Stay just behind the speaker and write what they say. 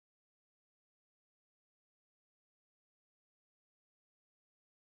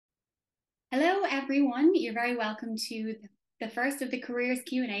Hello, everyone. You're very welcome to the first of the Careers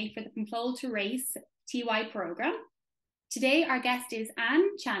Q&A for the From Foal to Race TY program. Today, our guest is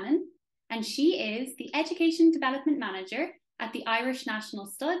Anne Channon, and she is the Education Development Manager at the Irish National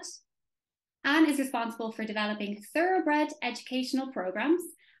Stud. Anne is responsible for developing thoroughbred educational programs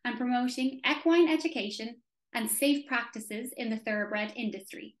and promoting equine education and safe practices in the thoroughbred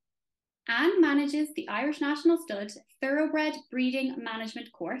industry. Anne manages the Irish National Stud Thoroughbred Breeding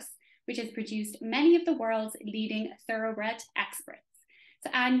Management course, which has produced many of the world's leading thoroughbred experts.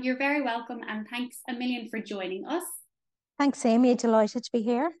 So Anne, you're very welcome and thanks a million for joining us. Thanks, Amy. Delighted to be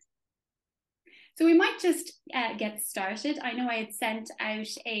here. So we might just get started. I know I had sent out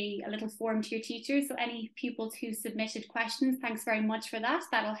a little form to your teachers, so any pupils who submitted questions, thanks very much for that.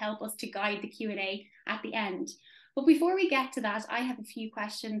 That'll help us to guide the Q&A at the end. But before we get to that, I have a few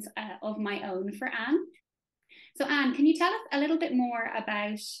questions of my own for Anne. So Anne, can you tell us a little bit more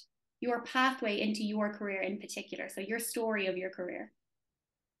about your pathway into your career in particular, so your story of your career?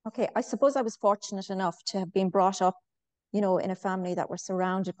 Okay, I suppose I was fortunate enough to have been brought up, in a family that were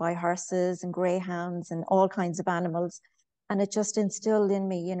surrounded by horses and greyhounds and all kinds of animals. And it just instilled in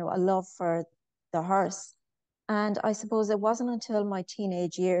me, a love for the horse. And I suppose it wasn't until my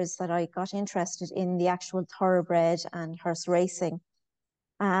teenage years that I got interested in the actual thoroughbred and horse racing.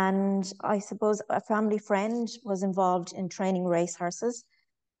 And I suppose a family friend was involved in training race horses.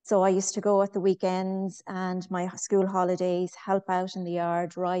 So I used to go at the weekends and my school holidays, help out in the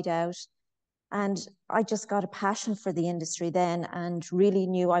yard, ride out. And I just got a passion for the industry then and really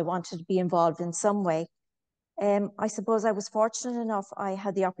knew I wanted to be involved in some way. I suppose I was fortunate enough, I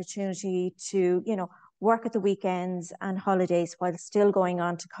had the opportunity to, work at the weekends and holidays while still going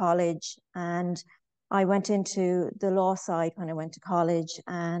on to college. And I went into the law side when I went to college,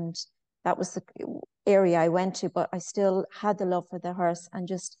 and that was the area I went to, but I still had the love for the horse and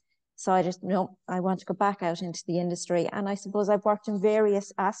just decided, no, I want to go back out into the industry. And I suppose I've worked in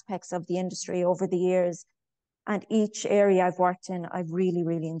various aspects of the industry over the years, and each area I've worked in, I've really,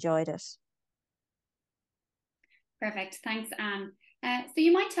 really enjoyed it. Perfect. Thanks, Anne. So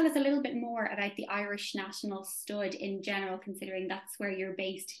you might tell us a little bit more about the Irish National Stud in general, considering that's where you're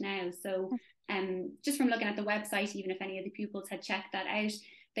based now. So just from looking at the website, even if any of the pupils had checked that out,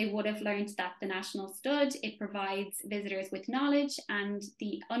 they would have learned that the National Stud, it provides visitors with knowledge and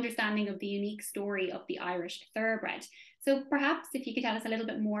the understanding of the unique story of the Irish thoroughbred. So perhaps if you could tell us a little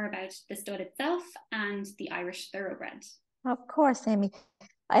bit more about the stud itself and the Irish thoroughbred. Of course, Amy.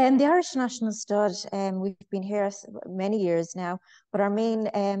 The Irish National Stud, we've been here many years now, but our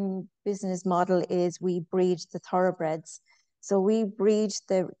main business model is we breed the thoroughbreds. So we breed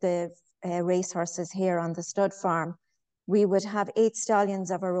the racehorses here on the stud farm. We would have 8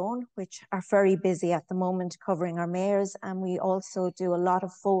 stallions of our own, which are very busy at the moment covering our mares, and we also do a lot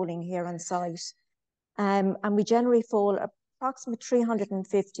of foaling here on site. And we generally foal approximately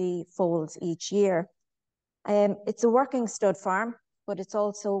 350 foals each year. It's a working stud farm, but it's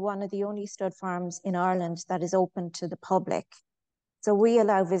also one of the only stud farms in Ireland that is open to the public. So we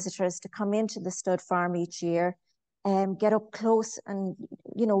allow visitors to come into the stud farm each year and get up close and,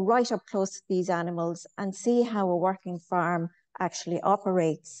 right up close to these animals and see how a working farm actually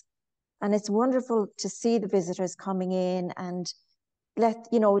operates. And it's wonderful to see the visitors coming in and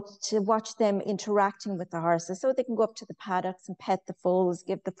to watch them interacting with the horses so they can go up to the paddocks and pet the foals,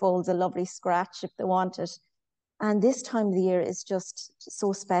 give the foals a lovely scratch if they want it. And this time of the year is just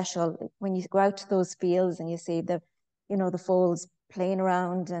so special when you go out to those fields and you see the foals playing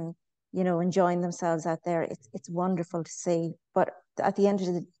around and, enjoying themselves out there. It's wonderful to see. But at the end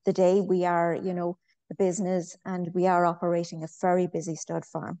of the day, we are, the business, and we are operating a very busy stud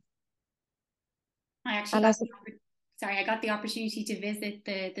farm. I got the opportunity to visit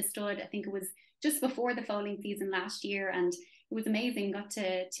the stud. I think it was just before the foaling season last year, and it was amazing. Got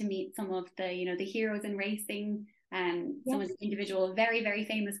to meet some of the the heroes in racing and some of the individual very, very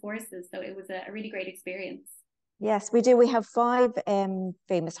famous horses. So it was a really great experience. Yes, we do. We have 5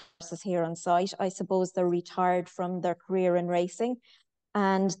 famous horses here on site. I suppose they're retired from their career in racing,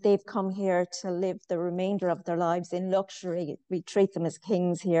 and they've come here to live the remainder of their lives in luxury. We treat them as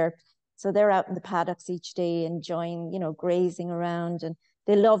kings here. So they're out in the paddocks each day enjoying, grazing around, and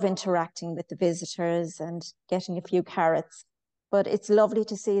they love interacting with the visitors and getting a few carrots. But it's lovely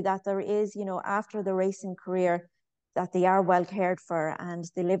to see that there is, after the racing career, that they are well cared for, and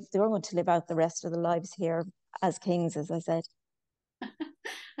they're going to live out the rest of their lives here as kings, as I said.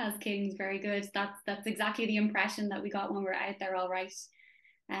 As kings, very good. That's exactly the impression that we got when we were out there, all right.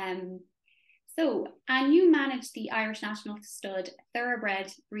 So, and you manage the Irish National Stud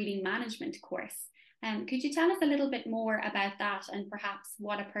Thoroughbred Breeding Management course. Could you tell us a little bit more about that and perhaps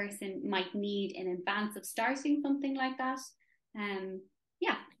what a person might need in advance of starting something like that?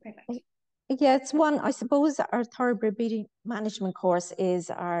 Yeah, perfect. Yeah, it's one, I suppose our Thoroughbred Breeding Management course is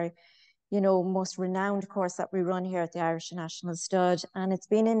our, most renowned course that we run here at the Irish National Stud, and it's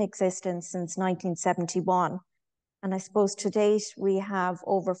been in existence since 1971. And I suppose to date we have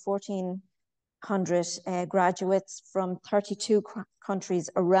over 1,400 graduates from 32 countries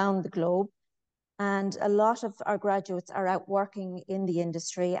around the globe. And a lot of our graduates are out working in the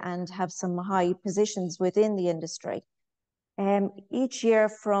industry and have some high positions within the industry. Each year,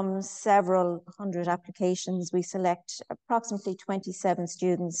 from several hundred applications, we select approximately 27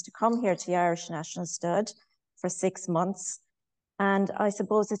 students to come here to the Irish National Stud for 6 months. And I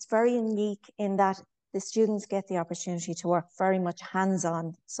suppose it's very unique in that the students get the opportunity to work very much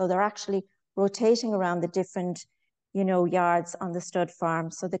hands-on. So they're actually rotating around the different, yards on the stud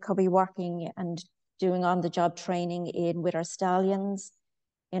farm. So they could be working and doing on-the-job training in with our stallions,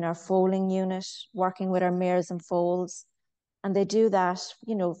 in our foaling unit, working with our mares and foals. And they do that,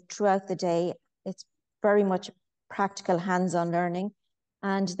 throughout the day. It's very much practical hands-on learning.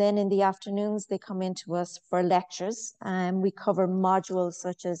 And then in the afternoons, they come into us for lectures, and we cover modules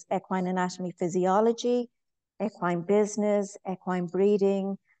such as equine anatomy physiology, equine business, equine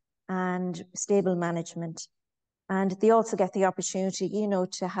breeding, and stable management. And they also get the opportunity,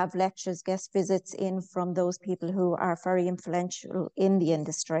 to have lectures, guest visits in from those people who are very influential in the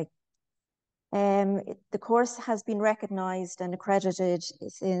industry. The course has been recognised and accredited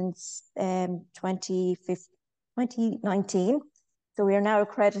since 2019. So we are now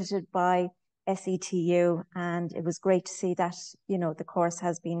accredited by SETU, and it was great to see that, the course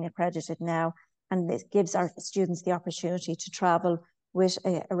has been accredited now, and it gives our students the opportunity to travel with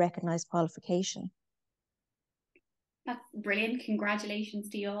a recognised qualification. That's brilliant. Congratulations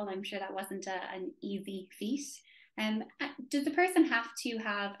to you all. I'm sure that wasn't an easy feat. Does the person have to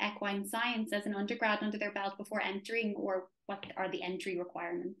have equine science as an undergrad under their belt before entering, or what are the entry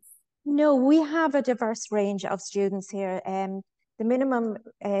requirements? No, we have a diverse range of students here. The minimum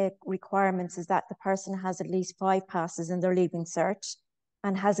requirements is that the person has at least 5 passes in their Leaving Cert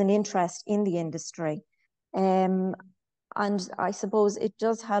and has an interest in the industry. And I suppose it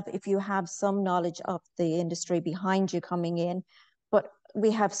does help if you have some knowledge of the industry behind you coming in, but we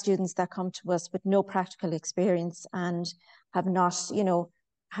have students that come to us with no practical experience and have not,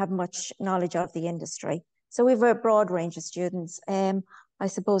 have much knowledge of the industry. So we have a broad range of students. I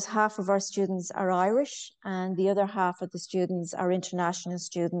suppose half of our students are Irish and the other half of the students are international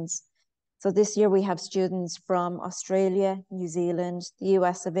students. So this year we have students from Australia, New Zealand, the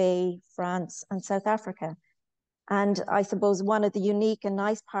US of A, France, and South Africa. And I suppose one of the unique and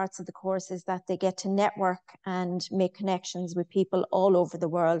nice parts of the course is that they get to network and make connections with people all over the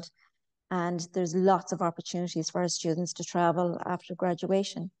world. And there's lots of opportunities for our students to travel after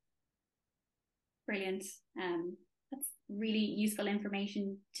graduation. Brilliant. That's really useful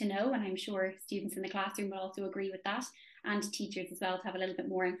information to know, and I'm sure students in the classroom will also agree with that, and teachers as well, to have a little bit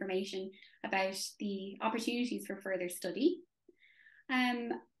more information about the opportunities for further study.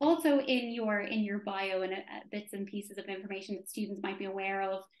 Also in your bio and bits and pieces of information that students might be aware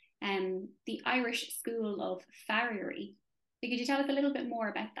of, the Irish School of Farriery. So could you tell us a little bit more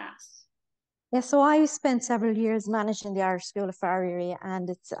about that? Yeah, so I spent several years managing the Irish School of Farriery, and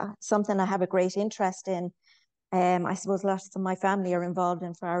it's something I have a great interest in. I suppose lots of my family are involved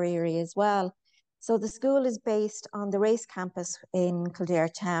in farriery as well. So the school is based on the race campus in Kildare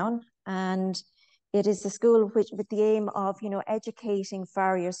town, and it is a school which, with the aim of, educating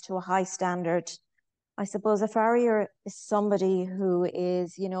farriers to a high standard. I suppose a farrier is somebody who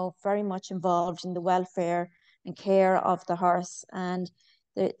is, very much involved in the welfare and care of the horse, and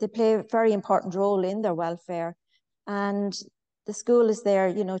they play a very important role in their welfare. And the school is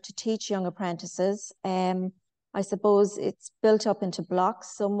there, to teach young apprentices. I suppose it's built up into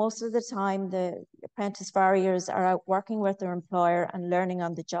blocks. So most of the time, the apprentice farriers are out working with their employer and learning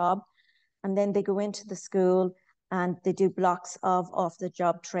on the job. And then they go into the school and they do blocks of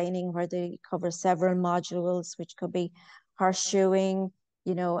off-the-job training where they cover several modules, which could be horseshoeing,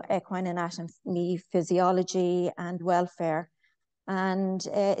 equine anatomy, physiology, and welfare. And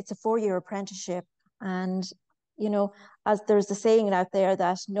it's a 4-year apprenticeship. And as there's a saying out there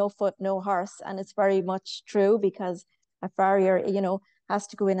that no foot, no horse, and it's very much true, because a farrier, has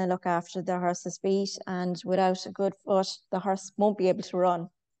to go in and look after the horse's feet, and without a good foot, the horse won't be able to run.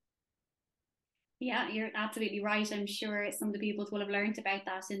 Yeah, you're absolutely right. I'm sure some of the pupils will have learned about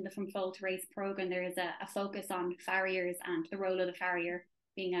that in the From Foal to Race program. There is a focus on farriers and the role of the farrier.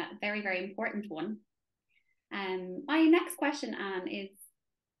 being a very, very important one. My next question, Anne, is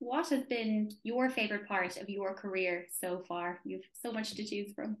what has been your favourite part of your career so far? You've so much to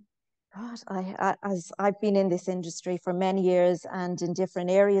choose from. God, as I've been in this industry for many years and in different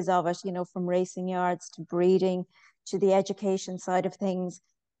areas of it, from racing yards to breeding to the education side of things.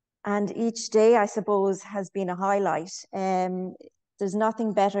 And each day, I suppose, has been a highlight. There's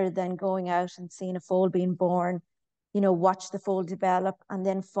nothing better than going out and seeing a foal being born, watch the foal develop and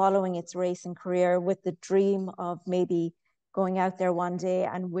then following its racing career with the dream of maybe going out there one day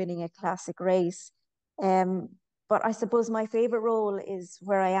and winning a classic race. But I suppose my favorite role is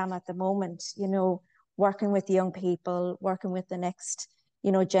where I am at the moment, working with young people, working with the next,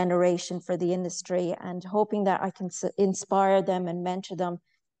 generation for the industry and hoping that I can inspire them and mentor them,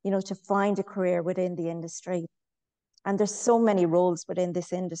 to find a career within the industry. And there's so many roles within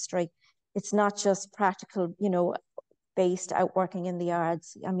this industry. It's not just practical, based out working in the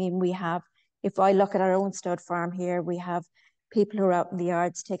yards. I mean, if I look at our own stud farm here, we have people who are out in the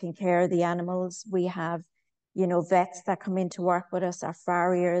yards taking care of the animals. We have, vets that come in to work with us, our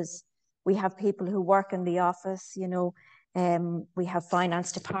farriers. We have people who work in the office, we have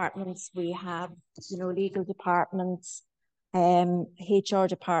finance departments, we have, legal departments, HR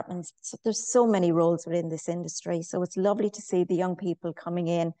departments. So there's so many roles within this industry. So it's lovely to see the young people coming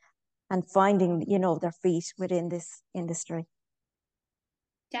in and finding, their feet within this industry.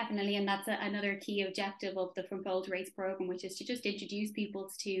 Definitely, and that's another key objective of the From Foal to Race program, which is to just introduce people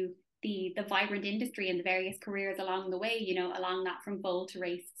to the vibrant industry and the various careers along the way, along that From Foal to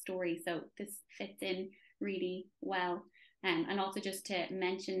Race story. So this fits in really well. And also just to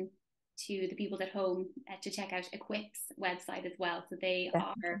mention to the people at home to check out equuip's website as well. So they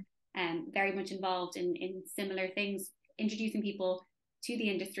Definitely. Are very much involved in similar things, introducing people to the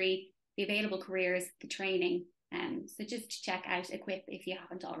industry, the available careers, the training. So just check out equuip if you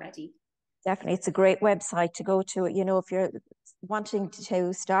haven't already. Definitely, it's a great website to go to. If you're wanting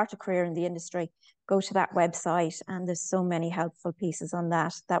to start a career in the industry, go to that website and there's so many helpful pieces on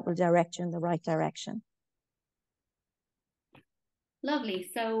that will direct you in the right direction. Lovely.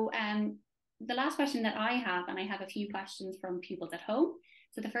 So the last question that I have, and I have a few questions from pupils at home.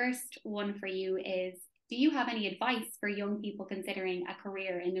 So the first one for you is, do you have any advice for young people considering a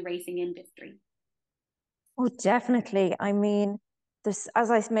career in the racing industry? Oh, definitely. I mean, as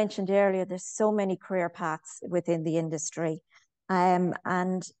I mentioned earlier, there's so many career paths within the industry.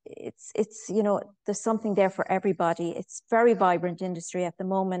 And it's there's something there for everybody. It's very vibrant industry at the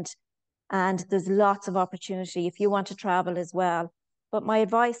moment. And there's lots of opportunity if you want to travel as well. But my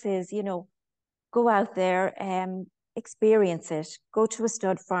advice is, go out there and experience it. Go to a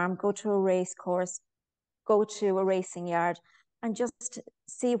stud farm, go to a race course, go to a racing yard and just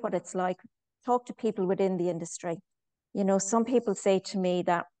see what it's like. Talk to people within the industry. Some people say to me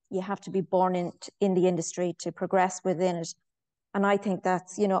that you have to be born in the industry to progress within it. And I think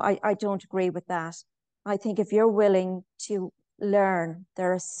that's, I don't agree with that. I think if you're willing to learn,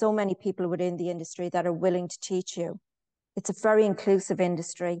 there are so many people within the industry that are willing to teach you. It's a very inclusive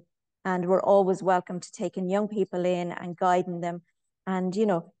industry and we're always welcome to taking young people in and guiding them and,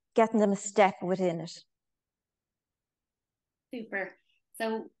 getting them a step within it. Super.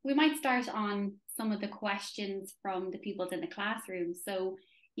 So we might start on some of the questions from the pupils in the classroom. So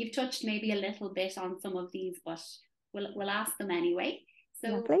you've touched maybe a little bit on some of these, but we'll ask them anyway.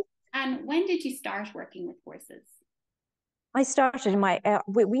 So, Lovely. And when did you start working with horses? I started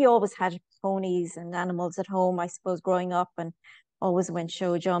we always had ponies and animals at home, I suppose, growing up, and always went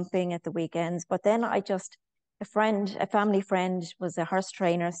show jumping at the weekends. But then a family friend was a horse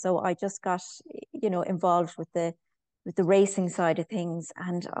trainer. So I just got, involved with the racing side of things.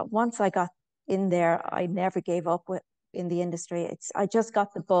 And once I got in there, I never gave up in the industry. I just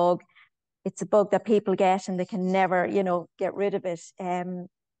got the bug. It's a bug that people get and they can never, get rid of it.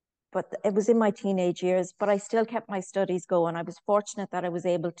 But it was in my teenage years, but I still kept my studies going. I was fortunate that I was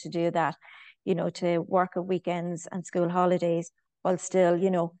able to do that, to work at weekends and school holidays while still,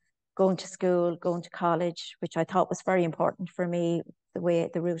 going to school, going to college, which I thought was very important for me, the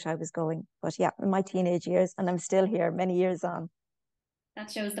route I was going. But yeah, in my teenage years, and I'm still here many years on. That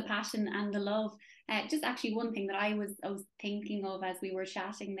shows the passion and the love. Just actually one thing that I was thinking of as we were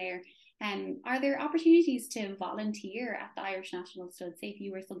chatting there, are there opportunities to volunteer at the Irish National Stud? Say if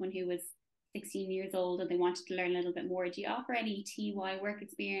you were someone who was 16 years old and they wanted to learn a little bit more, do you offer any TY work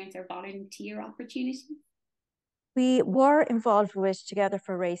experience or volunteer opportunities? We were involved with Together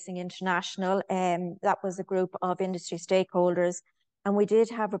for Racing International, and that was a group of industry stakeholders, and we did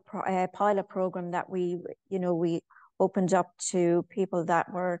have a pilot program that we opened up to people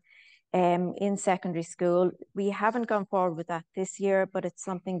that were in secondary school. We haven't gone forward with that this year, but it's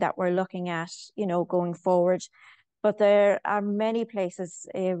something that we're looking at, going forward. But there are many places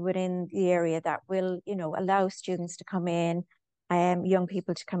within the area that will, allow students to come in, young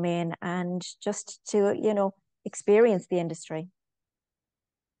people to come in and just to, experience the industry.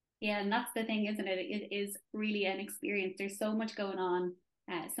 Yeah, and that's the thing, isn't it? It is really an experience. There's so much going on,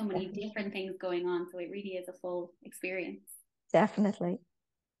 so many Definitely. different things going on. So it really is a full experience. Definitely.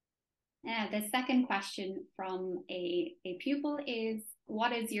 The second question from a pupil is,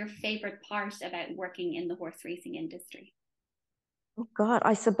 what is your favorite part about working in the horse racing industry? Oh God,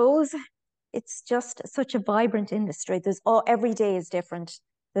 I suppose it's just such a vibrant industry. Every day is different.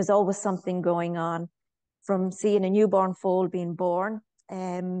 There's always something going on, from seeing a newborn foal being born,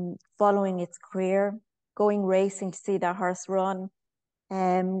 following its career, going racing to see that horse run.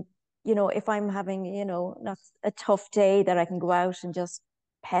 Um, if I'm having, not a tough day, that I can go out and just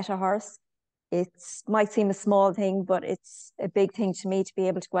pet a horse. It might seem a small thing, but it's a big thing to me to be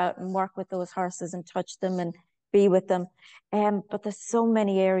able to go out and work with those horses and touch them and be with them. But there's so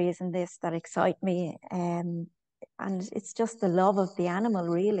many areas in this that excite me. And it's just the love of the animal,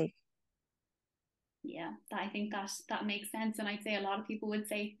 really. Yeah, I think that makes sense. And I'd say a lot of people would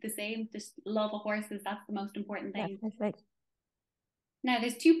say the same. Just love of horses, that's the most important thing. Definitely. Now,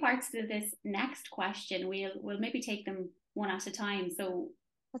 there's two parts to this next question. We'll maybe take them one at a time. So,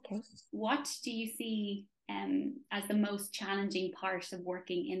 Okay. what do you see as the most challenging part of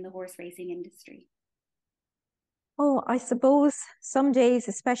working in the horse racing industry? Oh, I suppose some days,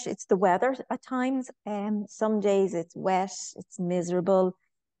 especially, it's the weather at times. Some days it's wet, it's miserable.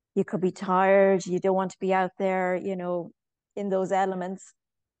 You could be tired. You don't want to be out there, in those elements.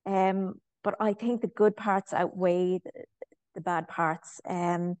 But I think the good parts outweigh the bad parts.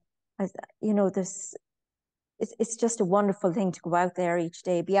 As, there's it's just a wonderful thing to go out there each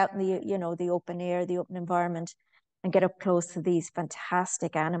day, be out in the open air, the open environment, and get up close to these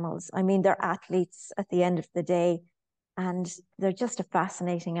fantastic animals. I mean, they're athletes at the end of the day, and they're just a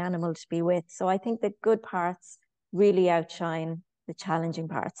fascinating animal to be with. So I think the good parts really outshine the challenging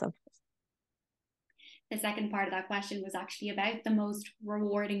parts of it. The second part of that question was actually about the most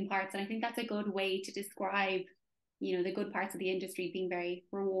rewarding parts. And I think that's a good way to describe, the good parts of the industry being very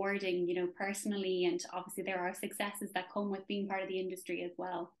rewarding, personally. And obviously there are successes that come with being part of the industry as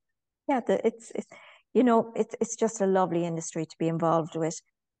well. Yeah, it's just a lovely industry to be involved with.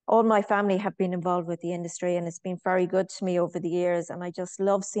 All my family have been involved with the industry, and it's been very good to me over the years. And I just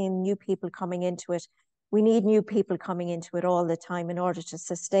love seeing new people coming into it. We need new people coming into it all the time in order to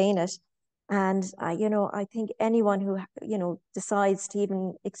sustain it. And I think anyone who decides to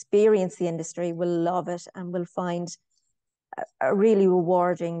even experience the industry will love it and will find a really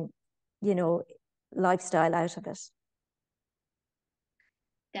rewarding, you know, lifestyle out of it.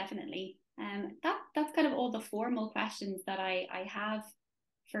 Definitely. That's kind of all the formal questions that I have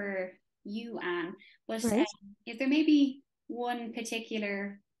for you, Anne. But Right. is there maybe one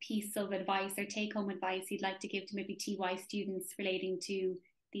particular piece of advice or take home advice you'd like to give to maybe TY students relating to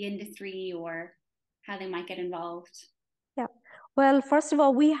the industry or how they might get involved? Yeah. Well, first of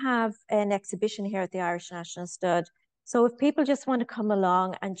all, we have an exhibition here at the Irish National Stud. So if people just want to come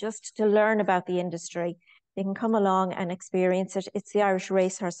along and just to learn about the industry, they can come along and experience it. It's the Irish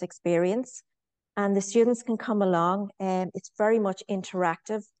Racehorse Experience. And the students can come along, and it's very much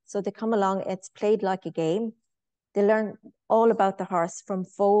interactive. So they come along, it's played like a game. They learn all about the horse from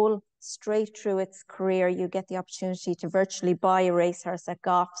foal straight through its career. You get the opportunity to virtually buy a racehorse at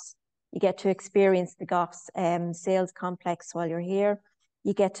Goffs. You get to experience the Goffs sales complex while you're here.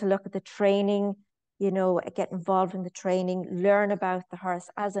 You get to look at the training, get involved in the training, learn about the horse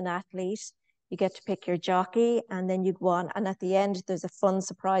as an athlete. You get to pick your jockey, and then you go on. And at the end, there's a fun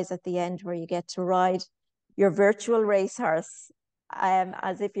surprise at the end where you get to ride your virtual racehorse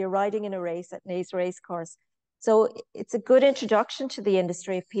as if you're riding in a race at Naas Racecourse. So it's a good introduction to the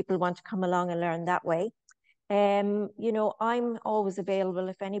industry if people want to come along and learn that way. I'm always available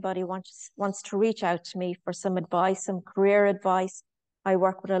if anybody wants to reach out to me for some advice, some career advice. I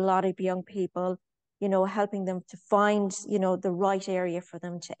work with a lot of young people, helping them to find, the right area for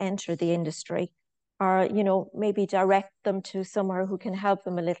them to enter the industry, or, maybe direct them to somewhere who can help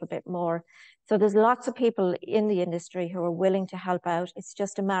them a little bit more. So there's lots of people in the industry who are willing to help out. It's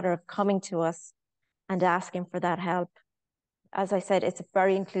just a matter of coming to us and asking for that help. As I said, it's a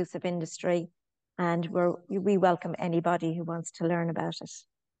very inclusive industry, and we welcome anybody who wants to learn about it.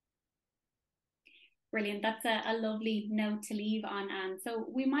 Brilliant. That's a lovely note to leave on, Anne. So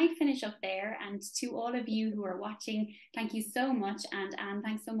we might finish up there. And to all of you who are watching, thank you so much. And Anne,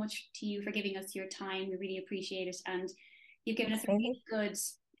 thanks so much to you for giving us your time. We really appreciate it. And you've given us a really good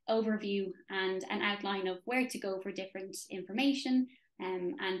overview and an outline of where to go for different information,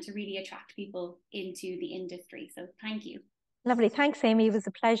 and to really attract people into the industry. So thank you. Lovely. Thanks, Amy. It was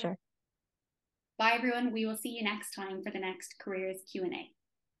a pleasure. Bye, everyone. We will see you next time for the next Careers Q&A.